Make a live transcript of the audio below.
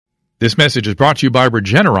This message is brought to you by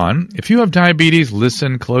Regeneron. If you have diabetes,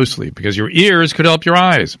 listen closely because your ears could help your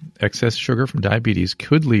eyes. Excess sugar from diabetes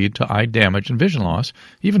could lead to eye damage and vision loss,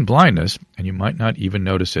 even blindness, and you might not even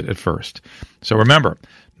notice it at first. So remember,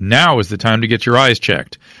 now is the time to get your eyes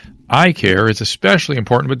checked. Eye care is especially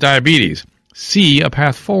important with diabetes. See a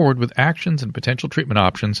path forward with actions and potential treatment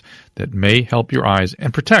options that may help your eyes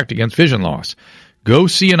and protect against vision loss. Go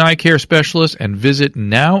see an eye care specialist and visit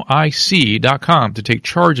nowyesee.com to take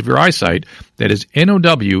charge of your eyesight. That is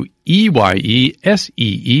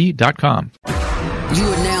NOWEYESEE.com. You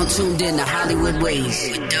are now tuned in to Hollywood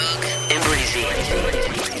Wayz with Doug and Breezy.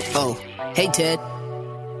 Oh, hey Ted.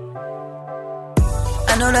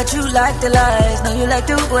 I know that you like the lights, know you like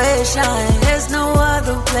the way it shine. There's no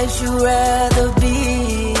other place you'd rather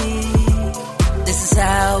be. This is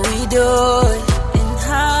how we do it in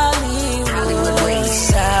Hollywood.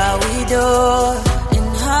 How we do in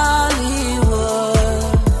Hollywood.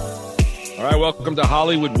 All right, welcome to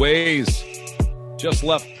Hollywood Wayz. Just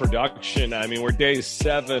left production. I mean, we're day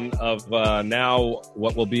 7 of now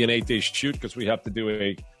what will be an 8-day shoot because we have to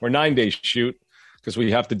do or 9-day shoot because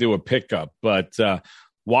we have to do a pickup. But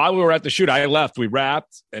while we were at the shoot, I left. We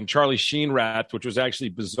wrapped, and Charlie Sheen wrapped, which was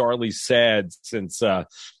actually bizarrely sad since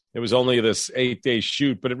it was only this 8-day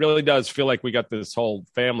shoot, but it really does feel like we got this whole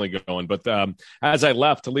family going. But as I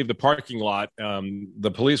left to leave the parking lot,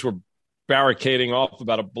 the police were barricading off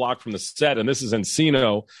about a block from the set. And this is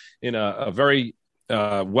Encino in a very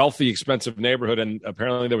wealthy, expensive neighborhood. And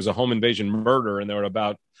apparently there was a home invasion murder, and there were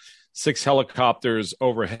about 6 helicopters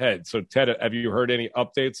overhead. So, Ted, have you heard any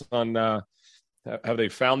updates on have they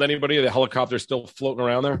found anybody? Are the helicopters still floating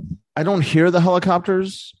around there? I don't hear the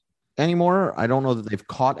helicopters anymore. I don't know that they've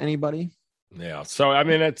caught anybody. Yeah. So, I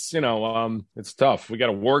mean, it's, it's tough. We got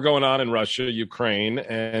a war going on in Russia, Ukraine,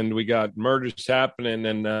 and we got murders happening.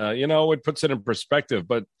 And, it puts it in perspective.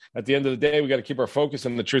 But at the end of the day, we got to keep our focus.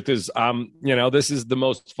 And the truth is, this is the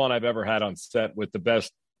most fun I've ever had on set with the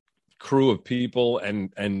best crew of people.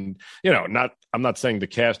 And I'm not saying the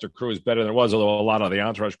cast or crew is better than it was, although a lot of the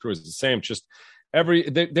Entourage crew is the same. Just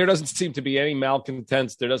there doesn't seem to be any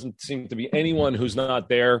malcontents. There doesn't seem to be anyone who's not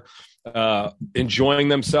there enjoying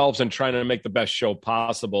themselves and trying to make the best show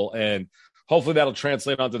possible. And hopefully that'll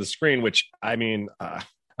translate onto the screen, which, I mean,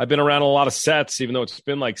 I've been around a lot of sets, even though it's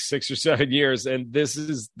been like 6 or 7 years, and this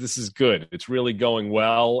is good. It's really going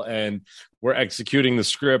well, and we're executing the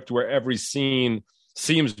script where every scene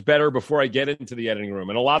seems better before I get into the editing room.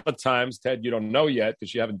 And a lot of times, Ted, you don't know yet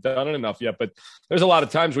because you haven't done it enough yet, but there's a lot of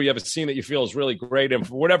times where you have a scene that you feel is really great, and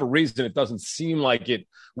for whatever reason, it doesn't seem like it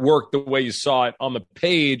worked the way you saw it on the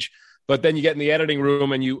page. But then you get in the editing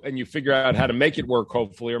room and you figure out how to make it work,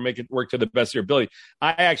 hopefully, or make it work to the best of your ability.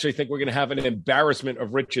 I actually think we're going to have an embarrassment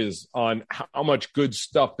of riches on how much good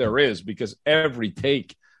stuff there is, because every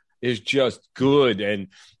take is just good, and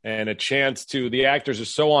a chance to, the actors are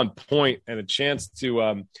so on point, and a chance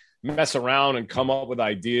to mess around and come up with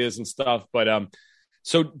ideas and stuff. But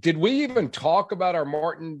so did we even talk about our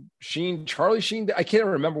Martin Sheen, Charlie Sheen? I can't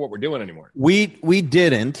remember what we're doing anymore. We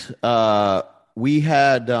didn't. We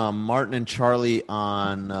had Martin and Charlie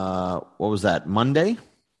on, what was that, Monday?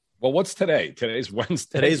 Well, what's today? Today's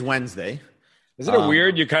Wednesday. Today's Wednesday. Isn't it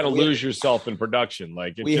weird? You kind of lose yourself in production.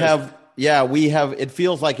 Like we have, it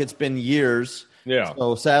feels like it's been years. Yeah.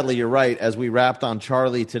 So sadly, you're right. As we wrapped on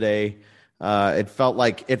Charlie today, it felt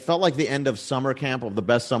like the end of summer camp, of the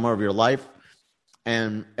best summer of your life.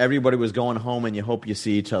 And everybody was going home, and you hope you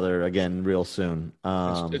see each other again real soon.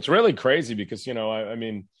 It's really crazy because, I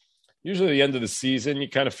mean, usually the end of the season, you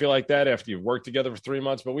kind of feel like that after you've worked together for 3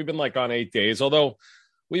 months. But we've been like on 8 days, although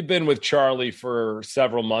we've been with Charlie for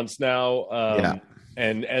several months now.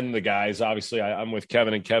 And the guys, obviously, I'm with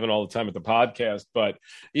Kevin and Kevin all the time at the podcast. But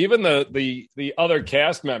even the other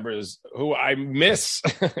cast members who I miss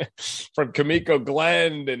from Kimiko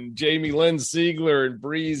Glenn and Jamie Lynn Siegler and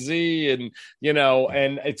Breezy, and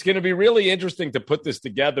it's going to be really interesting to put this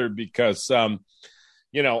together because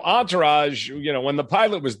Entourage, when the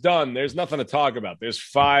pilot was done, there's nothing to talk about. There's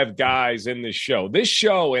 5 guys in this show. This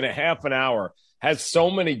show in a half an hour has so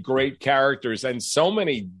many great characters and so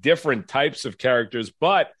many different types of characters.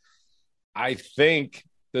 But I think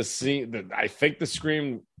the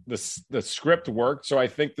script worked. So I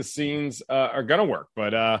think the scenes are going to work,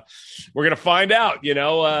 but we're going to find out,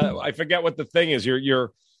 I forget what the thing is.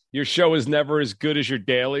 Your show is never as good as your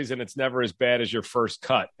dailies, and it's never as bad as your first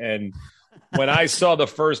cut. And when I saw the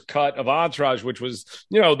first cut of Entourage, which was,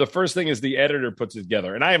 the first thing is the editor puts it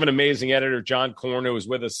together. And I have an amazing editor, John Korn, who was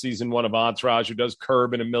with us season 1 of Entourage, who does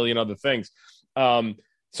Curb and a million other things.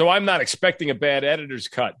 So I'm not expecting a bad editor's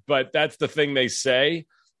cut, but that's the thing they say.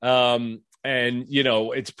 And,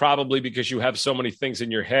 it's probably because you have so many things in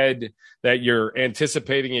your head that you're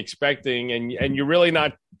anticipating, expecting, and you're really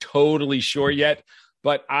not totally sure yet.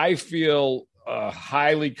 But I feel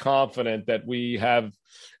highly confident that we have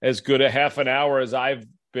as good a half an hour as I've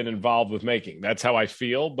been involved with making. That's how I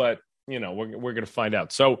feel. But, we're going to find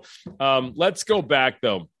out. So let's go back,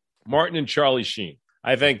 though. Martin and Charlie Sheen.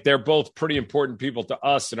 I think they're both pretty important people to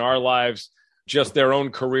us in our lives. Just their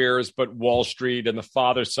own careers, but Wall Street and the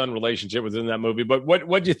father-son relationship was in that movie. But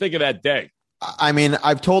what do you think of that day? I mean,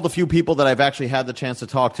 I've told a few people that I've actually had the chance to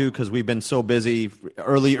talk to because we've been so busy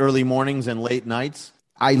early mornings and late nights.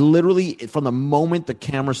 I literally, from the moment the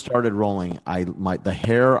camera started rolling, the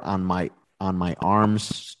hair on my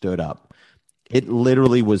arms stood up. It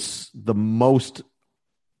literally was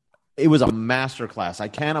it was a masterclass. I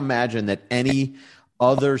can't imagine that any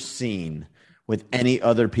other scene with any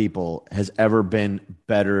other people has ever been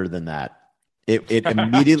better than that. It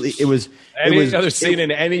immediately it was other scene in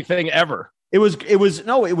anything ever. It was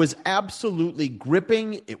absolutely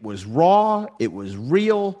gripping. It was raw. It was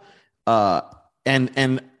real.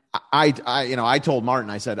 And I told Martin,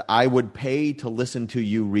 I said I would pay to listen to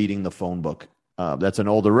you reading the phone book. That's an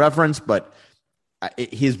older reference, but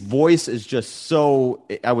his voice is just so.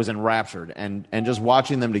 I was enraptured, and just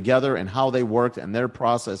watching them together and how they worked and their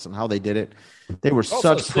process and how they did it. They were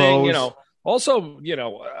also such pros.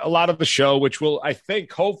 A lot of the show, which I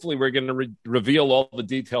think, hopefully, we're going to reveal all the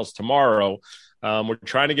details tomorrow. We're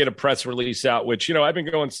trying to get a press release out, which, I've been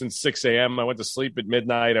going since 6 a.m. I went to sleep at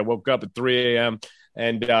midnight. I woke up at 3 a.m.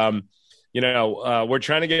 And, we're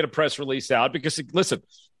trying to get a press release out because, listen,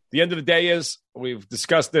 the end of the day is we've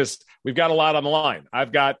discussed this. We've got a lot on the line.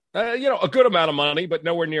 I've got, a good amount of money, but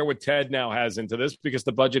nowhere near what Ted now has into this because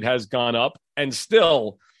the budget has gone up and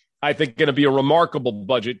still – I think going to be a remarkable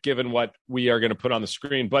budget given what we are going to put on the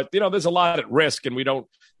screen. But, there's a lot at risk and we don't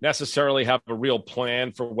necessarily have a real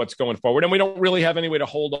plan for what's going forward. And we don't really have any way to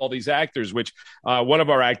hold all these actors, which one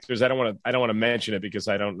of our actors, I don't want to mention it because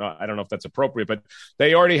I don't know if that's appropriate, but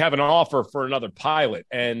they already have an offer for another pilot.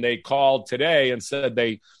 And they called today and said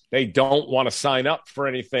they don't want to sign up for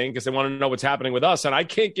anything because they want to know what's happening with us. And I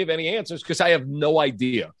can't give any answers because I have no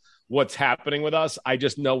idea what's happening with us. I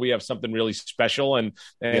just know we have something really special and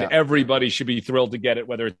everybody should be thrilled to get it,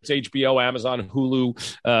 whether it's HBO, Amazon,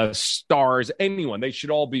 Hulu, Stars, anyone. They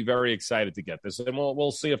should all be very excited to get this. And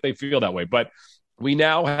we'll see if they feel that way. But we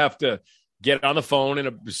now have to get on the phone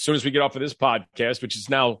and as soon as we get off of this podcast, which is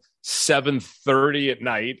now 7:30 at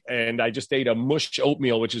night, and I just ate a mush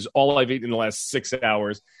oatmeal, which is all I've eaten in the last 6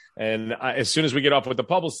 hours. And as soon as we get off with the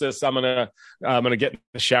publicist, I'm gonna get in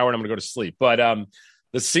the shower and I'm gonna go to sleep. But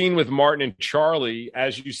the scene with Martin and Charlie,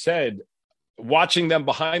 as you said, watching them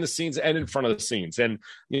behind the scenes and in front of the scenes and,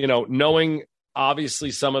 knowing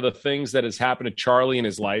obviously some of the things that has happened to Charlie in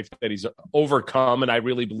his life that he's overcome and I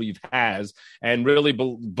really believe has and really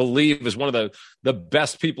believe is one of the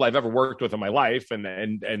best people I've ever worked with in my life.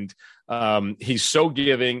 And he's so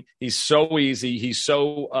giving. He's so easy. He's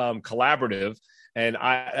so collaborative. And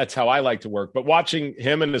that's how I like to work. But watching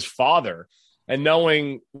him and his father and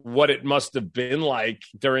knowing what it must have been like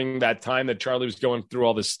during that time that Charlie was going through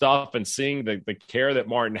all this stuff and seeing the care that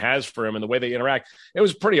Martin has for him and the way they interact, it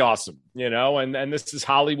was pretty awesome, and this is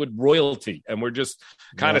Hollywood royalty. And we're just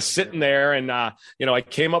kind of sitting there. And, I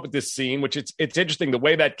came up with this scene, which it's interesting. The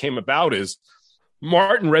way that came about is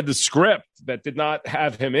Martin read the script that did not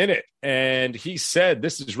have him in it. And he said,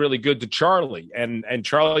 this is really good to Charlie. And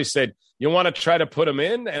Charlie said, you want to try to put him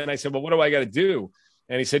in? And I said, well, what do I got to do?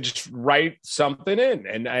 And he said, just write something in.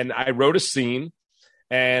 And I wrote a scene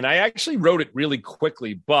and I actually wrote it really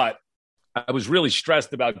quickly, but I was really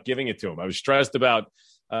stressed about giving it to him. I was stressed about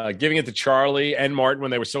giving it to Charlie and Martin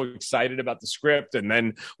when they were so excited about the script. And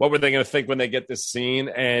then what were they going to think when they get this scene?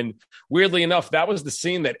 And weirdly enough, that was the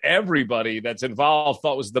scene that everybody that's involved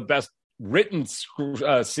thought was the best written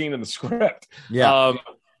scene in the script. Yeah.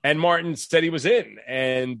 And Martin said he was in.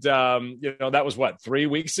 And, that was 4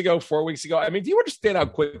 weeks ago. I mean, do you understand how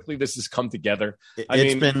quickly this has come together?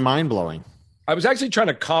 It's been mind blowing. I was actually trying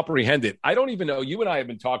to comprehend it. I don't even know. You and I have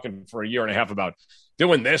been talking for a year and a half about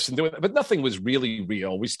doing this and doing that, but nothing was really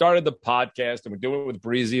real. We started the podcast and we're doing it with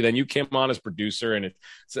Breezy. Then you came on as producer and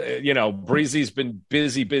Breezy's been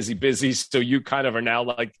busy. So you kind of are now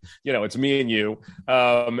like, it's me and you.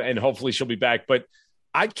 And hopefully she'll be back, but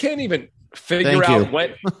I can't even figure out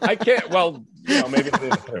when I can't. Well, maybe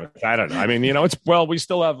I don't know. I mean, we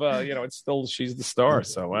still have, it's still, she's the star.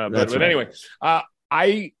 So, but anyway,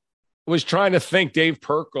 I was trying to think Dave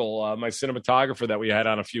Perkle, my cinematographer that we had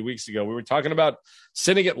on a few weeks ago, we were talking about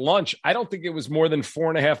sitting at lunch. I don't think it was more than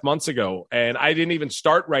 4.5 months ago. And I didn't even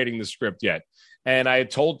start writing the script yet. And I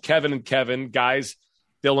had told Kevin, guys,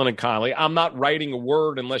 Dylan and Conley, I'm not writing a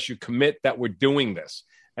word unless you commit that we're doing this.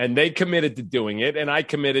 And they committed to doing it. And I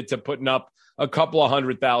committed to putting up a couple of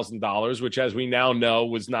 $100,000, which, as we now know,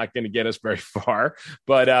 was not going to get us very far.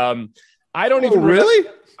 But I don't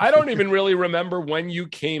even really remember when you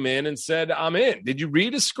came in and said, I'm in. Did you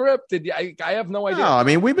read a script? I have no idea. No, I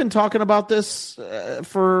mean, we've been talking about this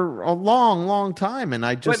for a long, long time. And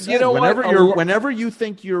I just said, whenever you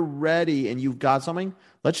think you're ready and you've got something,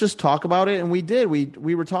 let's just talk about it. And we did.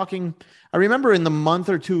 We were talking. I remember in the month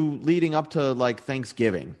or two leading up to like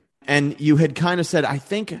Thanksgiving, and you had kind of said, I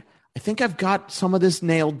think I've got some of this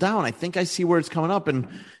nailed down. I think I see where it's coming up. And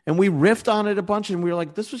we riffed on it a bunch, and we were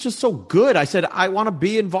like, this was just so good. I said, I want to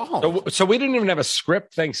be involved. So we didn't even have a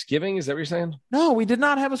script Thanksgiving. Is that what you're saying? No, we did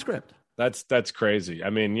not have a script. That's crazy.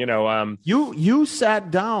 I mean, you sat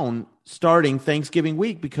down starting Thanksgiving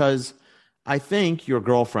week because I think your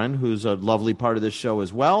girlfriend, who's a lovely part of this show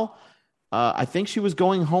as well, I think she was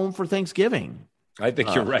going home for Thanksgiving. I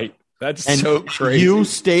think you're right. That's so crazy. You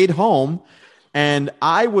stayed home. And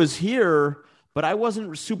I was here, but I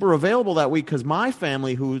wasn't super available that week because my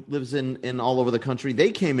family, who lives in all over the country,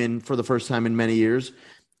 they came in for the first time in many years.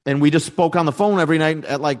 And we just spoke on the phone every night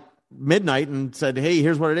at like midnight and said, hey,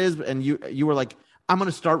 here's what it is. And you were like, I'm going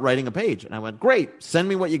to start writing a page. And I went, great, send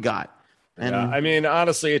me what you got. And I mean,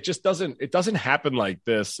 honestly, it doesn't happen like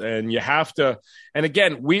this. And you have to, and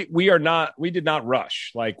again, we did not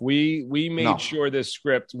rush. Like we made sure this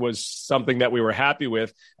script was something that we were happy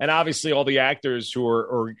with. And obviously all the actors who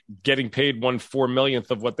are getting paid 1/4 millionth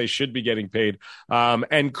of what they should be getting paid.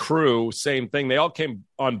 And crew, same thing. They all came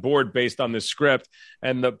on board based on this script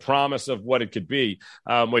and the promise of what it could be,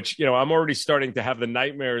 which, I'm already starting to have the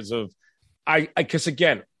nightmares of, because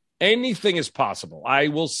again, anything is possible. I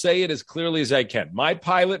will say it as clearly as I can. My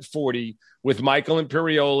pilot 40 with Michael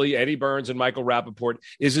Imperioli, Eddie Burns, and Michael Rappaport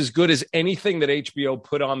is as good as anything that HBO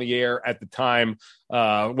put on the air at the time,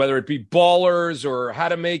 whether it be Ballers or How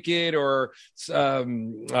to Make It or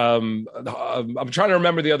I'm trying to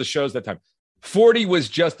remember the other shows that time. 40 was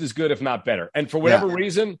just as good, if not better. And for whatever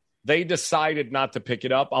reason, they decided not to pick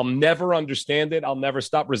it up. I'll never understand it. I'll never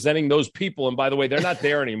stop resenting those people. And by the way, they're not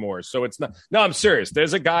there anymore. So it's not. No, I'm serious.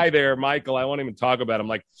 There's a guy there, Michael. I won't even talk about him.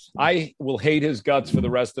 Like, I will hate his guts for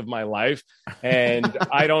the rest of my life. And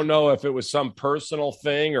I don't know if it was some personal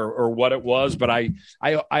thing or what it was, but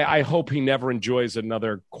I hope he never enjoys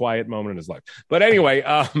another quiet moment in his life. But anyway,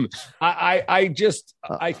 I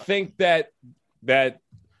think that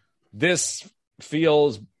this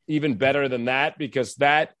feels even better than that, because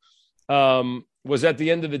that was at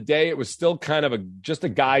the end of the day, it was still kind of just a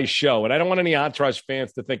guy's show. And I don't want any Entourage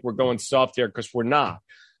fans to think we're going soft here, because we're not.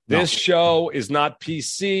 This show is not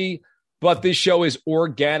PC, but this show is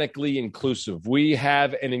organically inclusive. We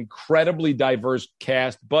have an incredibly diverse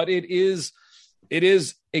cast, but it is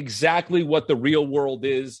exactly what the real world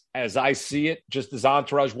is as I see it, just as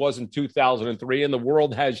Entourage was in 2003, and the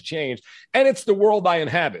world has changed. And it's the world I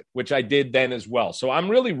inhabit, which I did then as well. So I'm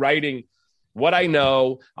really writing what I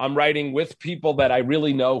know. I'm writing with people that I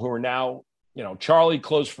really know who are now, Charlie,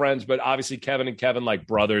 close friends, but obviously Kevin and Kevin like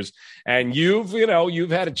brothers. And you've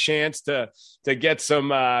had a chance to get some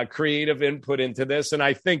creative input into this. And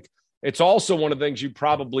I think it's also one of the things you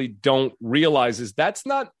probably don't realize is that's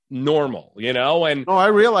not normal, And I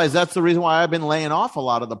realize that's the reason why I've been laying off a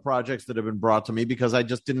lot of the projects that have been brought to me, because I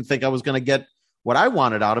just didn't think I was going to get what I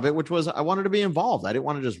wanted out of it, which was I wanted to be involved. I didn't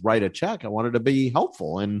want to just write a check. I wanted to be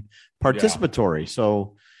helpful and participatory.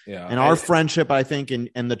 So, and our friendship, I think, and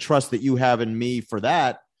the trust that you have in me for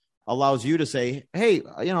that allows you to say, hey,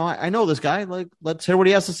 I know this guy, like, let's hear what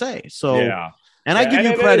he has to say. So, and I give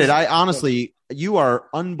you credit. I honestly, you are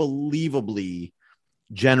unbelievably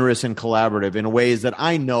generous and collaborative in ways that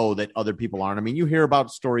I know that other people aren't. I mean, you hear about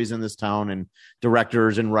stories in this town and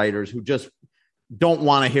directors and writers who just don't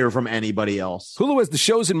want to hear from anybody else. Hulu has the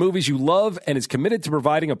shows and movies you love and is committed to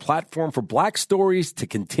providing a platform for Black stories to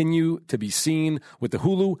continue to be seen with the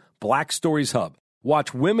Hulu Black Stories Hub.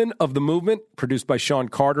 Watch Women of the Movement, produced by Sean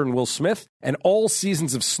Carter and Will Smith, and all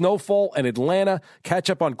seasons of Snowfall and Atlanta. Catch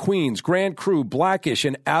up on Queens, Grand Crew, Blackish,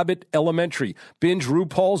 and Abbott Elementary. Binge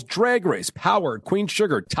RuPaul's Drag Race, Power, Queen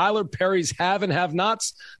Sugar, Tyler Perry's Have and Have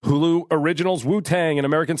Nots, Hulu Originals, Wu-Tang and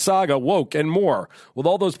American Saga, Woke, and more. With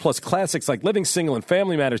all those plus classics like Living Single and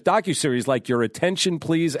Family Matters, docuseries like Your Attention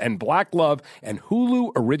Please and Black Love, and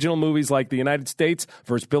Hulu original movies like The United States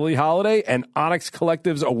vs. Billie Holiday and Onyx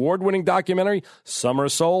Collective's award-winning documentary, Summer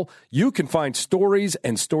of Soul. You can find stories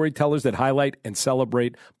and storytellers that highlight and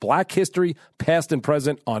celebrate Black history, past and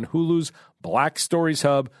present, on Hulu's Black Stories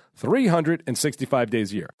Hub, 365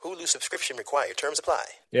 days a year. Hulu subscription required. Terms apply.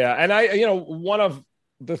 Yeah. And one of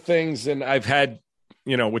the things, and I've had,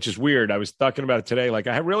 which is weird. I was talking about it today. Like,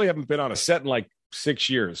 I really haven't been on a set in like 6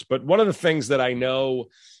 years, but one of the things that I know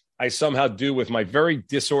I somehow do with my very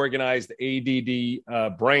disorganized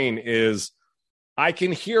ADD brain is I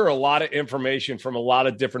can hear a lot of information from a lot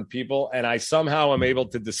of different people, and I somehow am able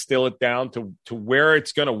to distill it down to where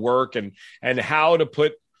it's going to work and how to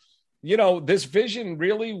put, this vision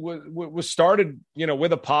really was started,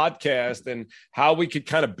 with a podcast and how we could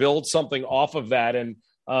kind of build something off of that. And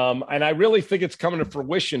I really think it's coming to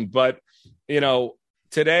fruition. But,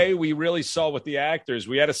 today we really saw with the actors,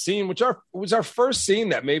 we had a scene, which was our first scene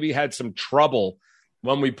that maybe had some trouble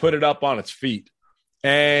when we put it up on its feet.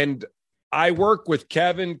 And I work with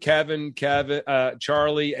Kevin,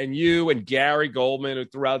 Charlie, and you and Gary Goldman, who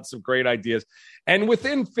threw out some great ideas. And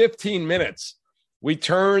within 15 minutes, we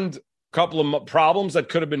turned a couple of problems that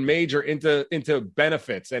could have been major into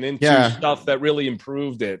benefits and into stuff that really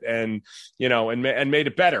improved it and made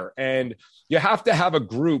it better. And you have to have a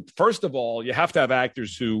group. First of all, you have to have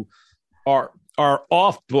actors who are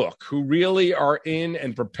off book, who really are in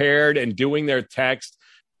and prepared and doing their text.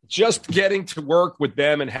 Just getting to work with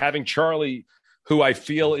them and having Charlie, who I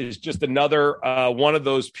feel is just another one of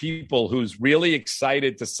those people who's really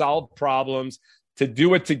excited to solve problems, to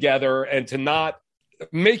do it together, and to not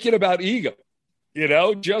make it about ego,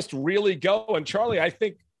 just really go. And Charlie, I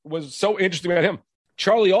think, was so interesting about him.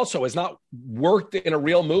 Charlie also has not worked in a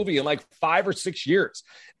real movie in like 5 or 6 years.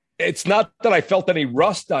 It's not that I felt any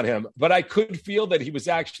rust on him, but I could feel that he was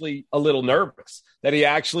actually a little nervous, that he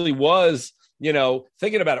actually was,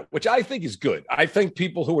 thinking about it, which I think is good. I think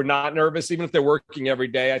people who are not nervous, even if they're working every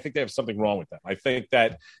day, I think they have something wrong with them. I think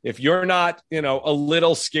that if you're not, a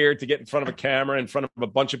little scared to get in front of a camera, in front of a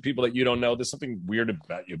bunch of people that you don't know, there's something weird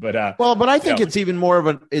about you. But but I think it's even more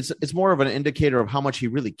of it's more of an indicator of how much he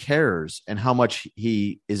really cares and how much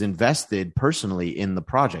he is invested personally in the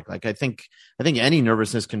project. Like, I think any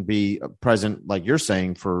nervousness can be present, like you're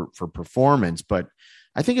saying, for performance, but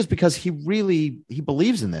I think it's because he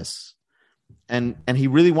believes in this. And he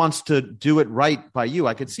really wants to do it right by you.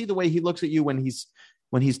 I could see the way he looks at you when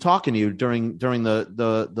he's talking to you during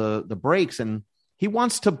the breaks, and he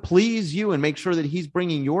wants to please you and make sure that he's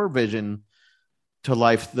bringing your vision to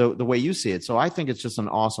life the way you see it. So I think it's just an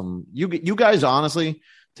awesome. You guys, honestly,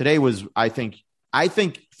 today was, I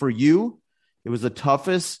think for you, it was the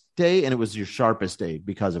toughest day and it was your sharpest day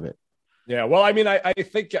because of it. Yeah, well, I mean, I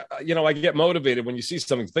think I get motivated when you see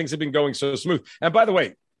something. Things have been going so smooth, and by the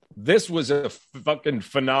way, this was a fucking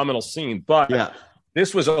phenomenal scene, but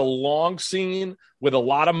this was a long scene with a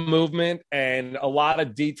lot of movement and a lot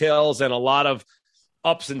of details and a lot of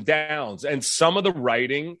ups and downs. And some of the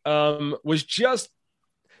writing was just,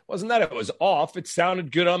 wasn't that it was off. It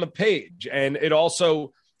sounded good on the page. And it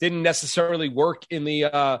also didn't necessarily work in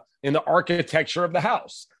the architecture of the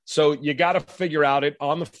house. So you got to figure out it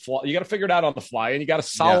on the fly. You got to figure it out on the fly, and you got to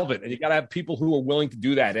solve it. And you got to have people who are willing to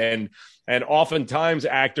do that. And oftentimes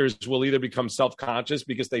actors will either become self-conscious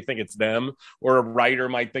because they think it's them, or a writer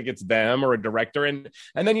might think it's them, or a director. And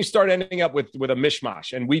then you start ending up with a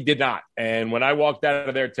mishmash. And we did not. And when I walked out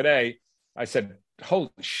of there today, I said, holy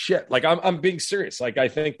shit. Like, I'm being serious. Like, I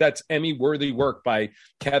think that's Emmy-worthy work by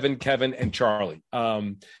Kevin, and Charlie.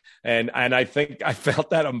 And I think I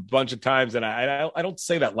felt that a bunch of times, and I don't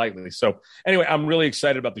say that lightly. So anyway, I'm really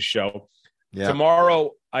excited about the show. Yeah.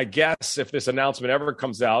 Tomorrow, I guess, if this announcement ever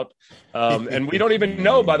comes out, and we don't even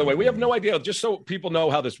know, by the way, we have no idea, just so people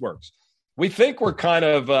know how this works. We think we're kind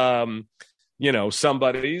of,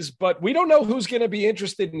 somebody's, but we don't know who's going to be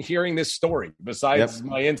interested in hearing this story besides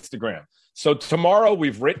my Instagram. So tomorrow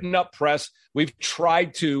we've written up press. We've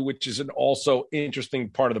tried to, which is an also interesting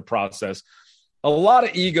part of the process. A lot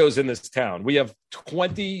of egos in this town. We have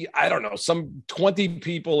 20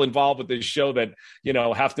 people involved with this show that,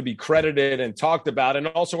 have to be credited and talked about, and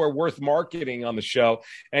also are worth marketing on the show.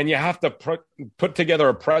 And you have to put together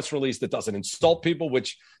a press release that doesn't insult people,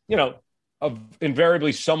 which,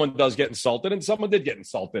 invariably someone does get insulted, and someone did get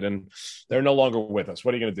insulted, and they're no longer with us.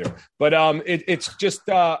 What are you going to do? But it's just,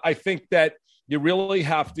 I think that you really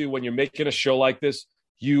have to, when you're making a show like this,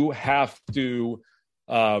 you have to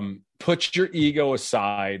put your ego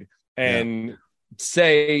aside and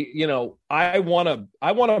say, I want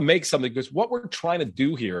to make something, because what we're trying to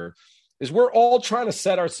do here is we're all trying to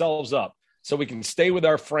set ourselves up so we can stay with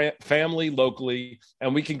our family locally,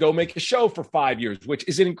 and we can go make a show for 5 years, which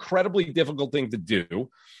is an incredibly difficult thing to do.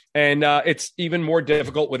 And it's even more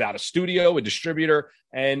difficult without a studio, a distributor,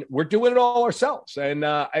 and we're doing it all ourselves. And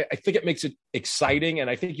I think it makes it exciting. And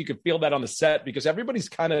I think you can feel that on the set, because everybody's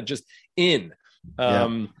kind of just in.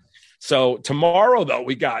 So tomorrow, though,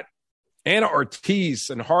 we got Anna Ortiz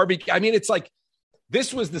and Harvey. I mean, it's like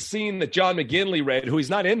this was the scene that John McGinley read, who he's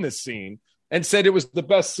not in this scene, and said it was the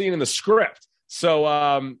best scene in the script. So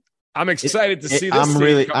I'm excited to see this.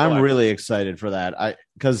 I'm really excited for that.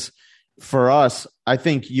 Because for us, I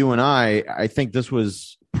think you and I think this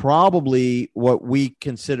was probably what we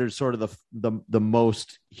considered sort of the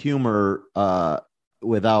most humor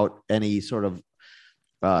without any sort of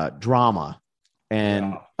drama,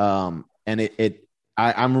 and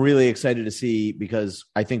I'm really excited to see, because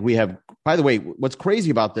I think we have. By the way, what's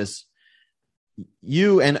crazy about this,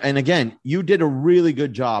 you and again, you did a really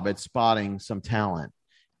good job at spotting some talent,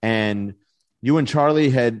 and you and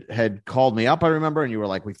Charlie had called me up, I remember, and you were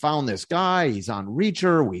like, we found this guy. He's on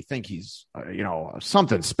Reacher. We think he's,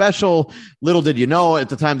 something special. Little did you know at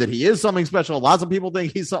the time that he is something special. Lots of people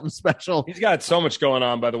think he's something special. He's got so much going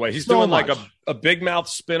on, by the way. He's so doing like a Big Mouth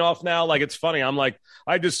spinoff now. Like, it's funny. I'm like,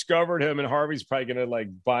 I discovered him, and Harvey's probably going to like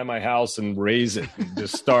buy my house and raise it and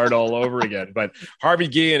just start all over again. But Harvey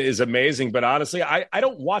Guillen is amazing. But honestly, I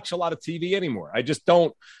don't watch a lot of TV anymore. I just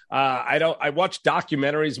don't. I watch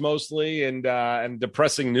documentaries mostly and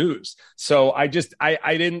depressing news. So I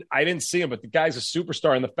didn't see him, but the guy's a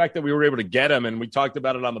superstar. And the fact that we were able to get him, and we talked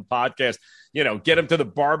about it on the podcast, get him to the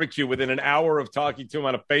barbecue within an hour of talking to him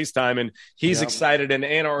on a FaceTime. And he's excited. And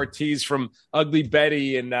Anna Ortiz from Ugly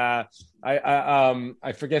Betty. And I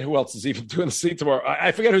forget who else is even doing the scene tomorrow.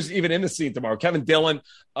 I forget who's even in the scene tomorrow. Kevin Dillon.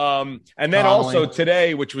 And then also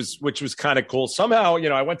today, which was kind of cool. Somehow,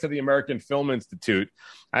 I went to the American Film Institute.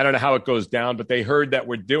 I don't know how it goes down, but they heard that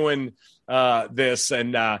we're doing this,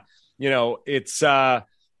 and it's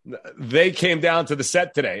they came down to the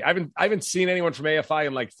set today. I haven't seen anyone from AFI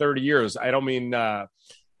in like 30 years. I don't mean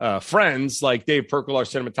friends, like Dave Perkle, our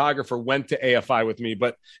cinematographer, went to AFI with me,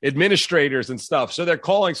 but administrators and stuff. So they're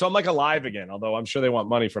calling. So I'm like alive again, although I'm sure they want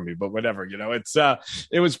money from me, but whatever,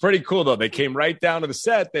 it was pretty cool though. They came right down to the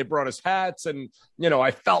set. They brought us hats, and,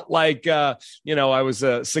 I felt like, I was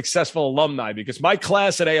a successful alumni, because my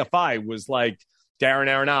class at AFI was like Darren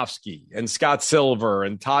Aronofsky and Scott Silver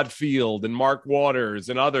and Todd Field and Mark Waters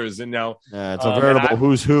and others. And it's a veritable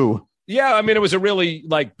who's who. Yeah, I mean, it was a really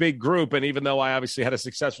like big group, and even though I obviously had a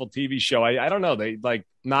successful TV show, I don't know, they like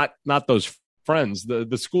not those friends.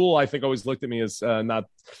 The school, I think, always looked at me as not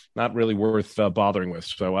really worth bothering with.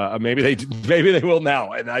 So maybe they will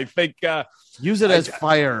now, and I think use it as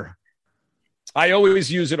fire. I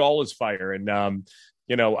always use it all as fire, and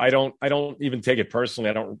I don't even take it personally.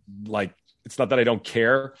 I don't like. It's not that I don't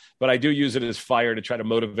care, but I do use it as fire to try to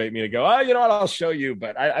motivate me to go, you know what, I'll show you,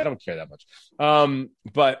 but I don't care that much.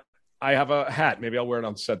 But I have a hat. Maybe I'll wear it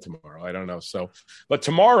on set tomorrow. I don't know. So, but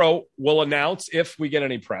tomorrow we'll announce, if we get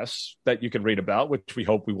any press that you can read about, which we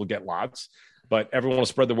hope we will get lots, but everyone will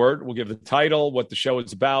spread the word. We'll give the title, what the show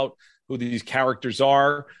is about, who these characters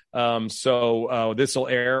are. So this will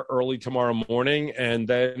air early tomorrow morning, and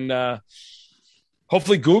then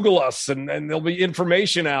hopefully Google us, and there'll be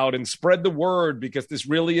information out, and spread the word, because this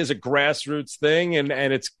really is a grassroots thing. And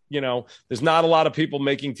it's, there's not a lot of people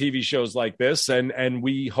making TV shows like this. And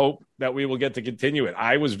we hope that we will get to continue it.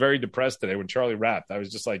 I was very depressed today when Charlie rapped. I was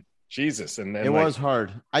just like, Jesus. And it was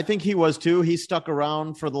hard. I think he was too. He stuck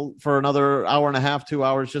around for another hour and a half, 2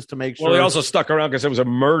 hours, just to make sure. Well, he also stuck around because there was a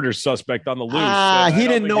murder suspect on the loose. He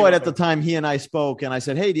didn't know it at the time he and I spoke, and I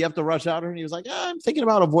said, "Hey, do you have to rush out?" And he was like, "I'm thinking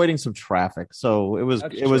about avoiding some traffic." So it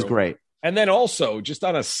was great. And then also, just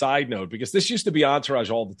on a side note, because this used to be Entourage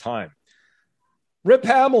all the time, Rip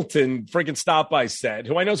Hamilton freaking stopped by set,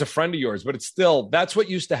 who I know is a friend of yours, but it's still, that's what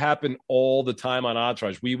used to happen all the time on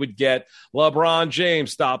Entourage. We would get LeBron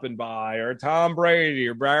James stopping by, or Tom Brady,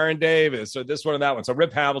 or Baron Davis, or this one or that one. So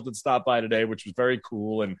Rip Hamilton stopped by today, which was very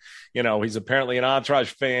cool. And, he's apparently an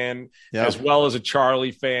Entourage fan as well as a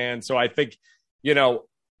Charlie fan. So I think,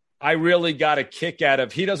 I really got a kick out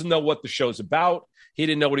of, he doesn't know what the show's about. He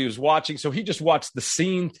didn't know what he was watching. So he just watched the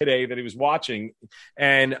scene today that he was watching.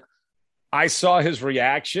 And I saw his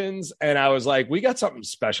reactions, and I was like, we got something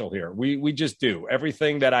special here. We just do.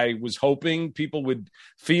 Everything that I was hoping people would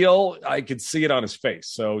feel, I could see it on his face.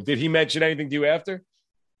 So did he mention anything to you after?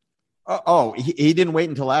 He didn't wait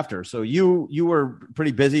until after. So you were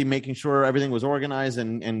pretty busy making sure everything was organized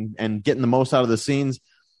and getting the most out of the scenes.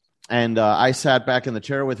 And I sat back in the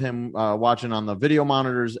chair with him watching on the video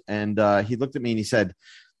monitors, and he looked at me and he said,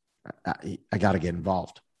 I got to get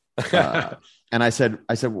involved. And I said,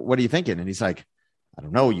 what are you thinking? And he's like, I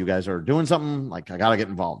don't know. You guys are doing something, like, I got to get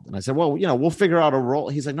involved. And I said, well, we'll figure out a role.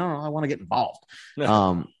 He's like, no, I want to get involved.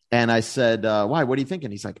 And I said, why? What are you thinking?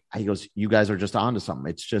 He's like, he goes, you guys are just onto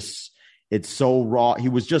something. It's so raw. He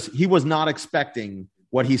was not expecting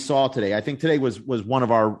what he saw today. I think today was one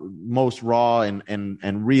of our most raw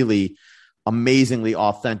and really amazingly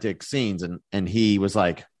authentic scenes. And he was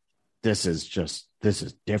like, this is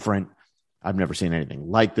different. I've never seen anything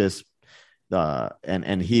like this.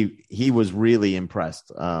 And he was really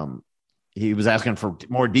impressed. He was asking for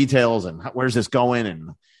more details and where's this going?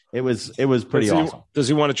 And it was pretty awesome. Does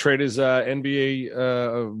he want to trade his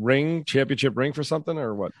NBA championship ring for something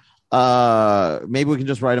or what? Maybe we can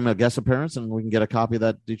just write him a guest appearance and we can get a copy of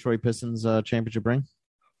that Detroit Pistons championship ring.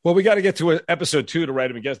 Well, we got to get to episode 2 to write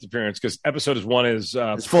him a guest appearance because episode 1 is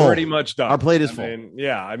pretty much done. Our plate is full.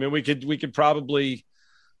 I mean, we could probably.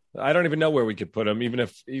 I don't even know where we could put him, even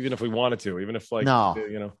if we wanted to, even if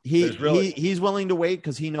he's willing to wait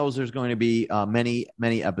because he knows there's going to be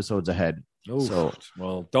many episodes ahead. Oof. So,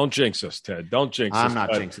 well, don't jinx us, Ted. Don't jinx us. I'm not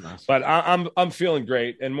jinxing us. But I'm feeling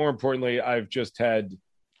great, and more importantly, I've just had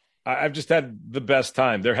the best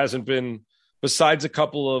time. There hasn't been, besides a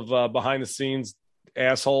couple of behind the scenes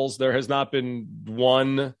assholes, there has not been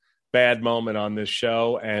one bad moment on this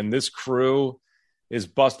show, and this crew is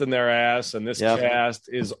busting their ass, and this cast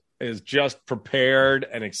is just prepared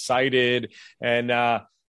and excited. And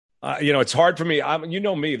it's hard for me.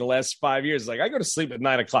 Me, the last 5 years, like I go to sleep at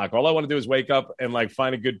 9:00. All I want to do is wake up and like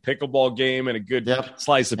find a good pickleball game and a good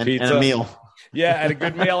slice of pizza and a meal. Yeah, and a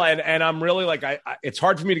good meal. And I'm really like, it's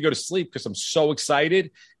hard for me to go to sleep because I'm so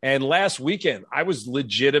excited. And last weekend, I was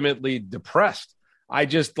legitimately depressed. I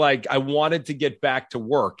wanted to get back to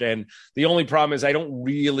work. And the only problem is I don't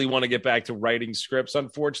really want to get back to writing scripts.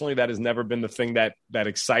 Unfortunately, that has never been the thing that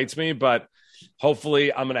excites me, but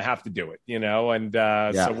hopefully I'm going to have to do it, and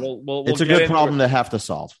so we'll it's a good problem to have to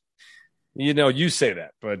solve. You say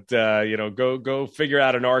that, but go figure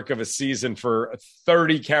out an arc of a season for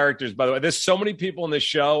 30 characters. By the way, there's so many people in this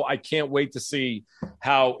show. I can't wait to see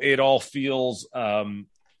how it all feels,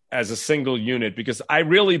 as a single unit, because I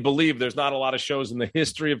really believe there's not a lot of shows in the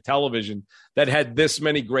history of television that had this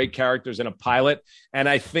many great characters in a pilot. And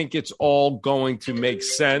I think it's all going to make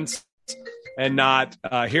sense and not,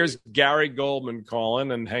 here's Gary Goldman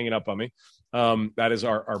calling and hanging up on me. That is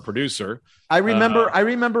our producer. I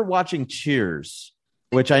remember watching Cheers,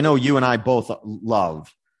 which I know you and I both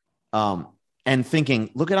love, and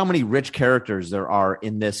thinking, look at how many rich characters there are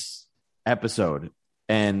in this episode.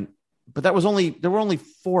 But there were only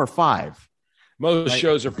 4 or 5. Most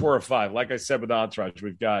shows are 4 or 5. Like I said with Entourage,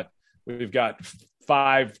 we've got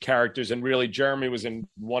 5 characters, and really Jeremy was in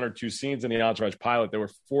 1 or 2 scenes in the Entourage pilot. There were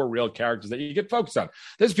 4 real characters that you get focused on.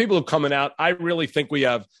 There's people who are coming out. I really think we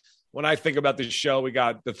have, when I think about this show, we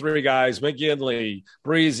got the 3 guys, McGinley,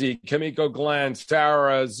 Breezy, Kimiko Glenn,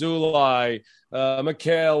 Sarah, Zulai,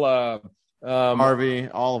 Michaela, Harvey,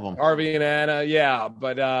 all of them. Harvey and Anna, yeah,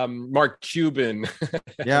 but Mark Cuban,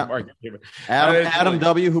 yeah, Mark Cuban. Adam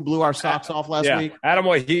W, who blew our socks off last week. Adam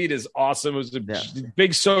Wahid is awesome. It was a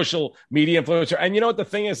big social media influencer, and you know what the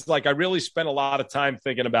thing is? Like, I really spent a lot of time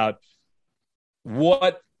thinking about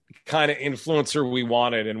what kind of influencer we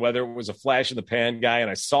wanted, and whether it was a flash in the pan guy. And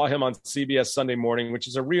I saw him on CBS Sunday Morning, which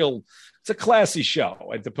is it's a classy show,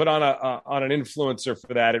 and to put on an influencer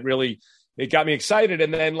for that, it got me excited.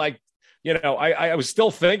 And then I was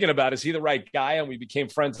still thinking about, is he the right guy? And we became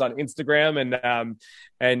friends on Instagram.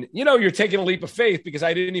 And you're taking a leap of faith, because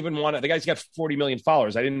I didn't even want to. The guy's got 40 million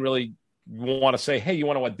followers. I didn't really want to say, hey, you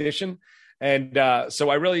want to audition? And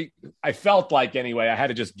so I felt like, anyway, I had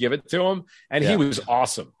to just give it to him. And he was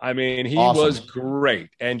awesome. I mean, he was great.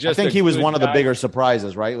 And I think he was one of the bigger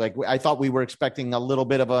surprises, right? Like, I thought we were expecting a little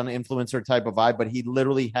bit of an influencer type of vibe, but he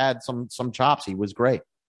literally had some chops. He was great.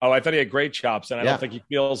 Oh, I thought he had great chops, and I don't think he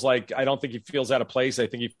feels out of place. I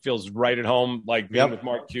think he feels right at home, like being with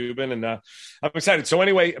Mark Cuban, and I'm excited. So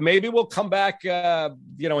anyway, maybe we'll come back, and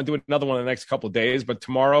do another one in the next couple of days. But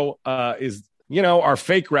tomorrow is, our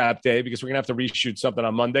fake wrap day, because we're gonna have to reshoot something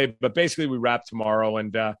on Monday. But basically, we wrap tomorrow,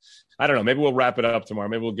 and I don't know. Maybe we'll wrap it up tomorrow.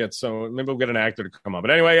 Maybe we'll get an actor to come on. But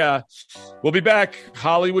anyway, we'll be back.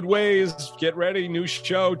 Hollywood Wayz. Get ready. New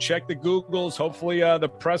show. Check the Googles. Hopefully the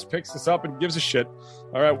press picks this up and gives a shit.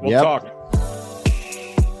 All right. We'll talk.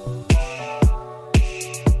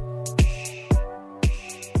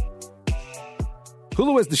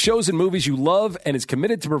 Hulu has the shows and movies you love and is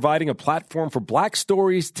committed to providing a platform for Black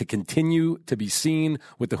stories to continue to be seen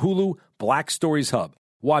with the Hulu Black Stories Hub.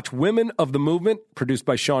 Watch Women of the Movement, produced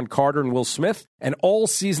by Sean Carter and Will Smith, and all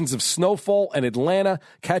seasons of Snowfall and Atlanta.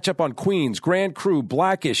 Catch up on Queens, Grand Crew,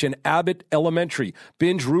 Blackish, and Abbott Elementary.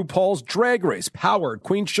 Binge RuPaul's Drag Race, Power,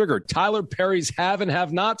 Queen Sugar, Tyler Perry's Have and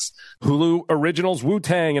Have Nots, Hulu Originals,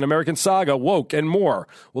 Wu-Tang, and American Saga, Woke, and more.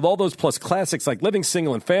 With all those plus classics like Living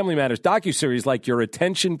Single and Family Matters, docuseries like Your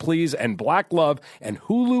Attention Please and Black Love, and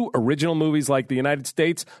Hulu original movies like The United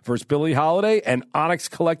States vs. Billie Holiday and Onyx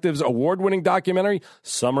Collective's award-winning documentary,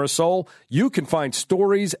 Summer of Soul, you can find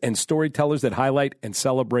stories and storytellers that highlight and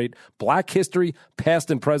celebrate Black history,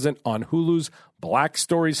 past and present, on Hulu's Black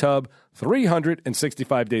Stories Hub,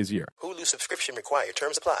 365 days a year. Hulu subscription required.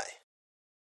 Terms apply.